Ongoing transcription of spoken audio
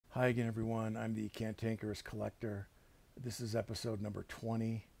Hi again, everyone. I'm the Cantankerous Collector. This is episode number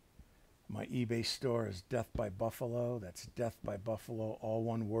 20. My eBay store is Death by Buffalo. That's Death by Buffalo, all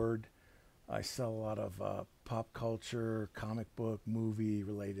one word. I sell a lot of pop culture, comic book, movie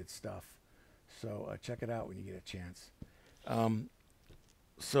related stuff. So check it out when you get a chance.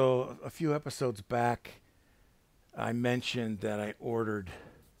 So a few episodes back, I mentioned that I ordered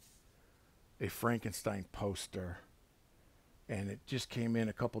a Frankenstein poster, and it just came in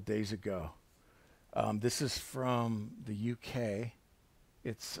a couple days ago. This is from the UK.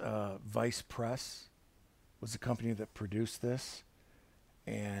 It's Vice Press was the company that produced this,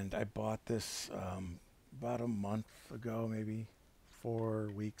 and I bought this about a month ago, maybe 4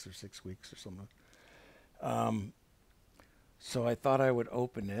 weeks or 6 weeks or something. So I thought I would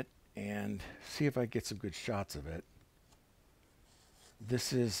open it and see if I get some good shots of it.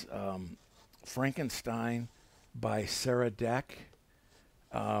 This is Frankenstein by Sara Deck.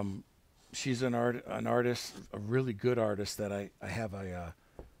 She's an artist, a really good artist that I have a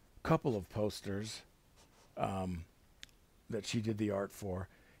couple of posters that she did the art for,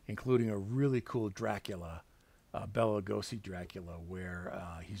 including a really cool Dracula, Bela Lugosi Dracula, where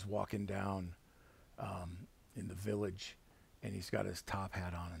he's walking down in the village and he's got his top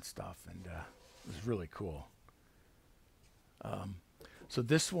hat on and stuff, and it was really cool. So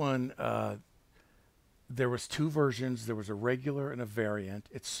this one, there was two versions. There was a regular and a variant.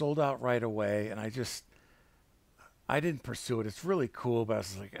 It sold out right away, and I didn't pursue it. It's really cool, but I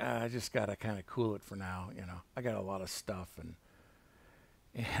was like, I just gotta kind of cool it for now. You know, I got a lot of stuff,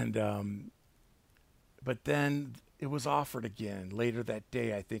 but then it was offered again later that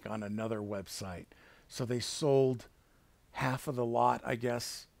day, I think, on another website. So they sold half of the lot, I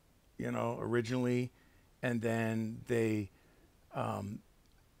guess, originally, and then they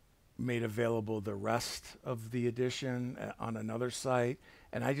made available the rest of the edition on another site,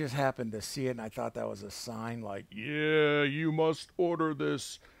 and I just happened to see it, and I thought that was a sign like, yeah, you must order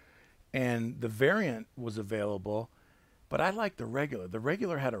this. And the variant was available, but I liked the regular. The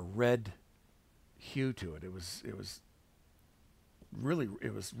regular had a red hue to it. It was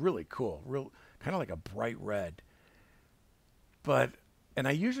really cool, real kind of like a bright red. And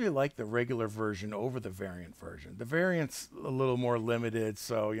I usually like the regular version over the variant version. The variant's a little more limited,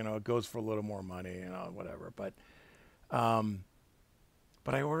 so it goes for a little more money, whatever. But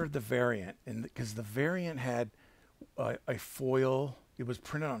I ordered the variant, and because the variant had a foil, it was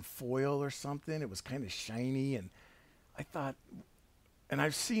printed on foil or something. It was kind of shiny, and I thought, and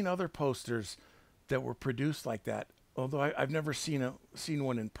I've seen other posters that were produced like that, although I've never seen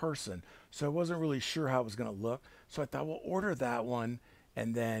one in person, so I wasn't really sure how it was going to look. So I thought, well, order that one.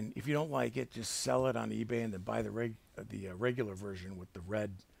 And then if you don't like it, just sell it on eBay and then buy the regular version with the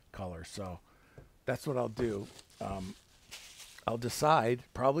red color. So that's what I'll do. I'll decide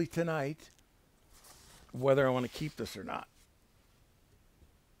probably tonight whether I want to keep this or not.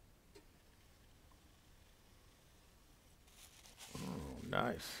 Oh,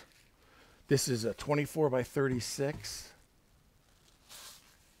 nice. This is a 24 by 36.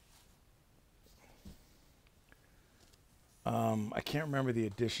 I can't remember the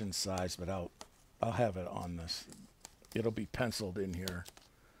edition size, but I'll have it on this. It'll be penciled in here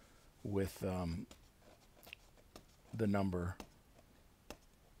with the number.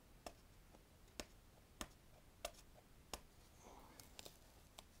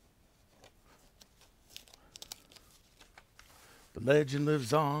 The legend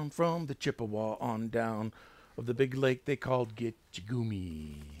lives on from the Chippewa on down of the big lake they called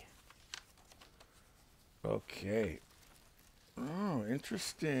Gitchagumi. Okay. Oh,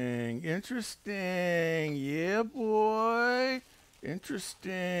 interesting. Interesting. Yeah, boy.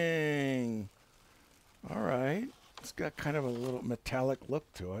 Interesting. All right. It's got kind of a little metallic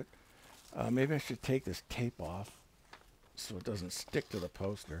look to it. Maybe I should take this tape off so it doesn't stick to the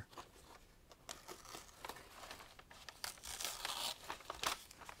poster.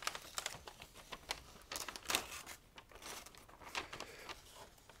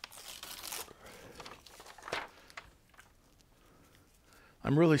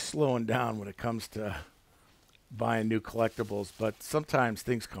 I'm really slowing down when it comes to buying new collectibles, but sometimes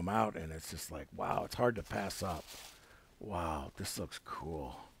things come out and it's just like, wow, it's hard to pass up. Wow, this looks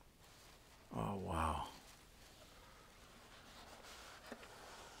cool. Oh, wow.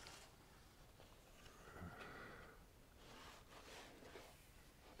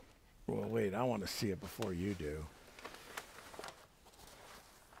 Well, wait, I want to see it before you do.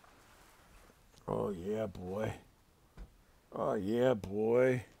 Oh, yeah, boy. Oh, yeah,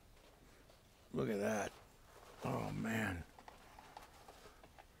 boy. Look at that. Oh, man.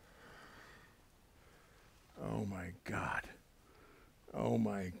 Oh, my God. Oh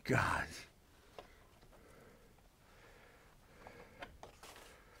my God.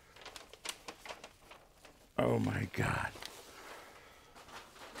 Oh my God.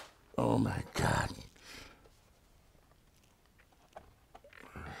 Oh my God.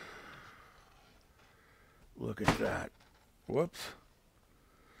 Look at that. Whoops.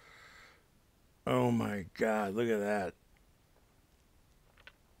 Oh my God, look at that.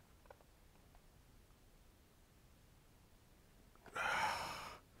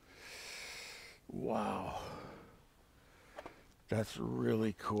 Wow. That's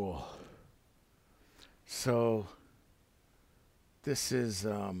really cool. So this is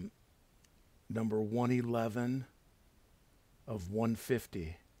number 111 of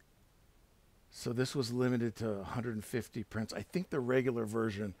 150. So this was limited to 150 prints. I think the regular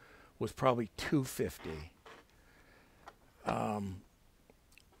version was probably 250.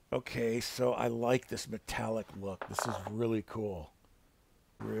 Okay, so I like this metallic look. This is really cool.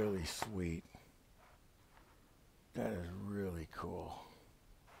 Really sweet. That is really cool.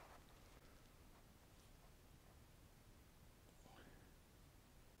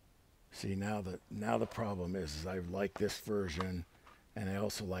 See, now the problem is I like this version, and I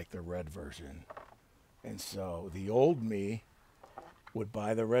also like the red version. And so the old me would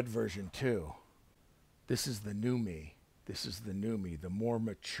buy the red version too. This is the new me. This is the new me, the more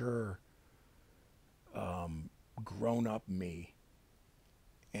mature, grown-up me.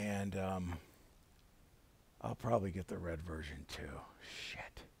 And I'll probably get the red version too.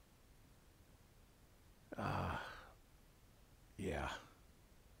 Shit. Yeah.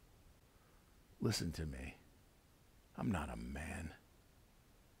 Listen to me. I'm not a man.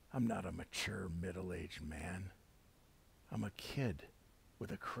 I'm not a mature, middle-aged man. I'm a kid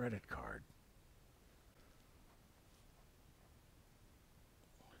with a credit card.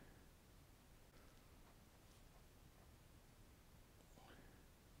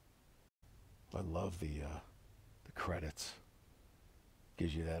 I love the credits.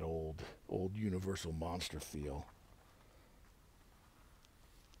 Gives you that old Universal monster feel.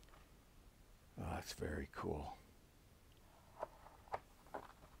 That's very cool.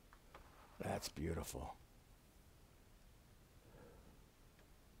 That's beautiful.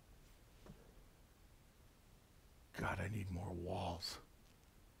 God, I need more walls.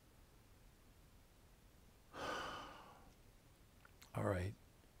 All right.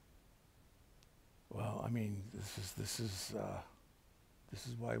 Well, I mean, this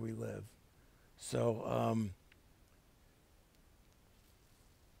is why we live. So,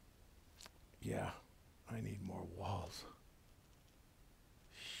 yeah, I need more walls.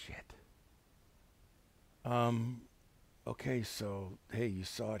 Shit. Okay, so hey, you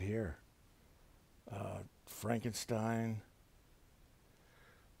saw it here. Frankenstein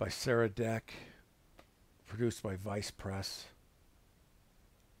by Sara Deck, produced by Vice Press.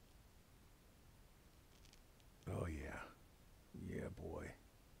 Oh yeah. Yeah, boy.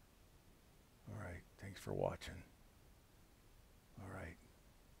 All right, thanks for watching. All right.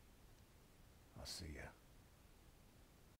 I'll see ya.